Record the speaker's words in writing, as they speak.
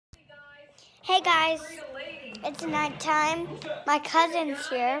Hey guys, it's nighttime. My cousin's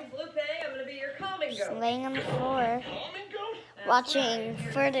here. She's laying on the floor, watching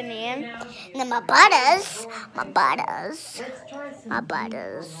Ferdinand. And then my Butters.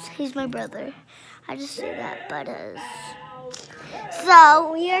 He's my brother. I just say that, Butters.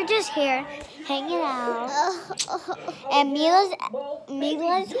 So we are just here hanging out, and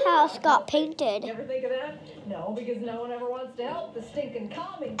Mila's house got painted. Ever think of that? No, because no one ever wants to help the stinking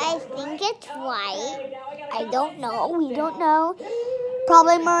calming. I think it's white. I don't know. We don't know.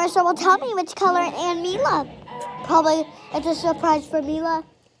 Probably Marissa will tell me which color, and Mila. Probably it's a surprise for Mila.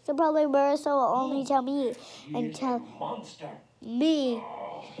 So probably Marissa will only tell me and tell me.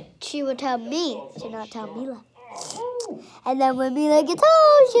 She will tell me to not tell Mila. And then when Mila gets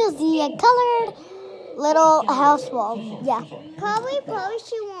home, she'll see a colored little house wall. Yeah. Probably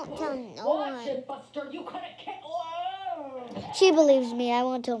she won't tell no one. She believes me. I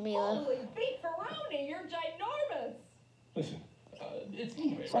won't tell Mila. Listen, it's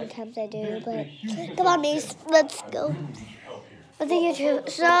eBay, Sometimes I do, but come on, Niece. Let's go. I think you too.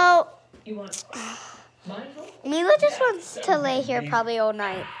 So, Mila just wants to lay here probably all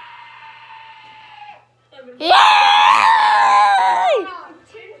night. Yay!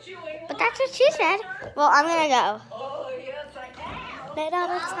 But that's what she said. Well, I'm gonna go. Let all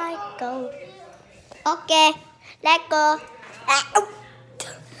the side go. Okay, let go.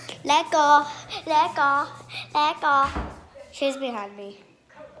 Let go. Let go. Let go. She's behind me.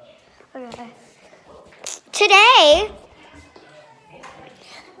 Okay. Today,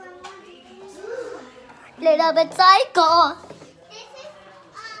 little bit psycho.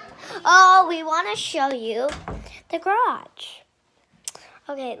 Oh, we want to show you the garage.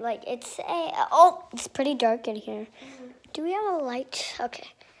 Okay, like it's it's pretty dark in here. Do we have a light? Okay.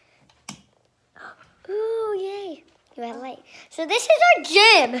 Ooh, yay. You have a light. So this is our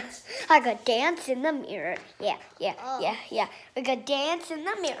gym. I could dance in the mirror. Yeah. We could dance in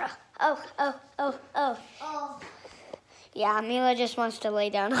the mirror. Oh. Yeah, Mila just wants to lay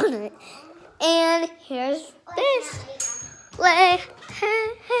down on it. And here's this.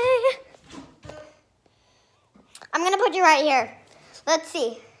 I'm gonna put you right here. Let's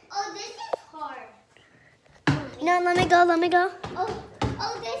see. Oh, this is hard. No, let me go. Oh,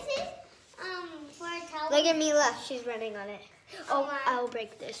 this is for a towel. Look at Mila. She's running on it. Oh, I'll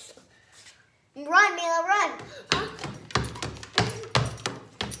break this. Run, Mila, run.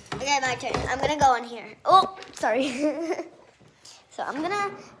 Okay, my turn. I'm gonna go in here. Oh, sorry. So I'm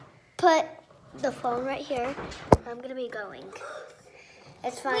gonna put the phone right here. I'm gonna be going.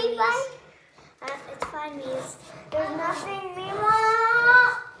 It's fine, Mies. It's fine, Mies. There's nothing,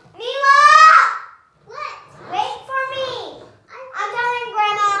 Mila. Mila! What? Wait for me. I'm telling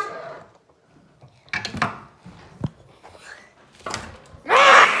Grandma.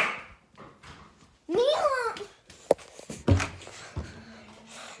 Mila!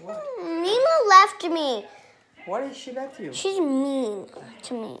 Mila left me. Why did she left you? She's mean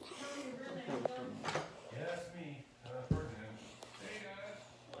to me.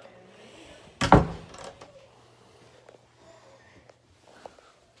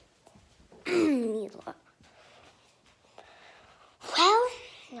 Mila. Well,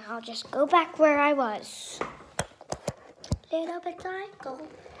 I'll just go back where I was. Little bit psycho.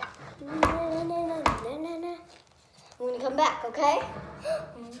 I'm gonna come back, okay?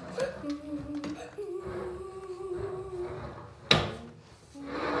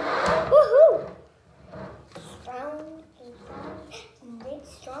 Woohoo! Strong and get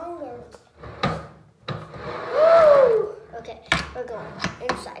stronger. Woo! Okay, we're going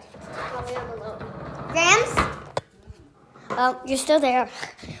inside. Probably I'm alone. Grams? You're still there,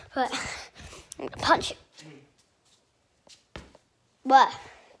 but I'm gonna punch you. What?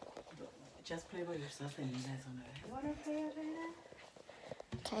 Just play by yourself and you guys on it. You wanna play it right now?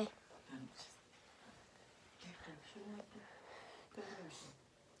 Okay.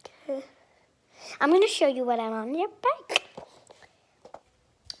 Okay. I'm gonna show you when I'm on your bike.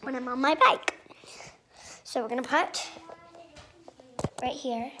 When I'm on my bike. So we're gonna put right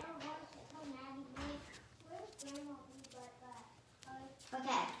here.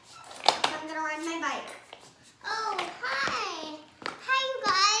 Okay. I'm gonna ride my bike. Oh, hi. Hi, you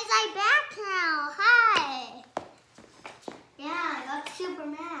guys. I'm back now. Hi. Yeah, I got super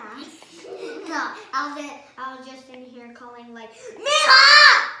mad. No, I was just in here calling like,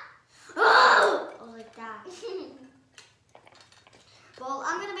 Mila! Oh! Like that. Well,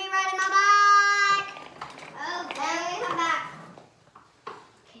 I'm gonna be riding my bike. Okay, come back.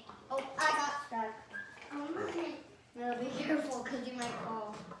 Okay.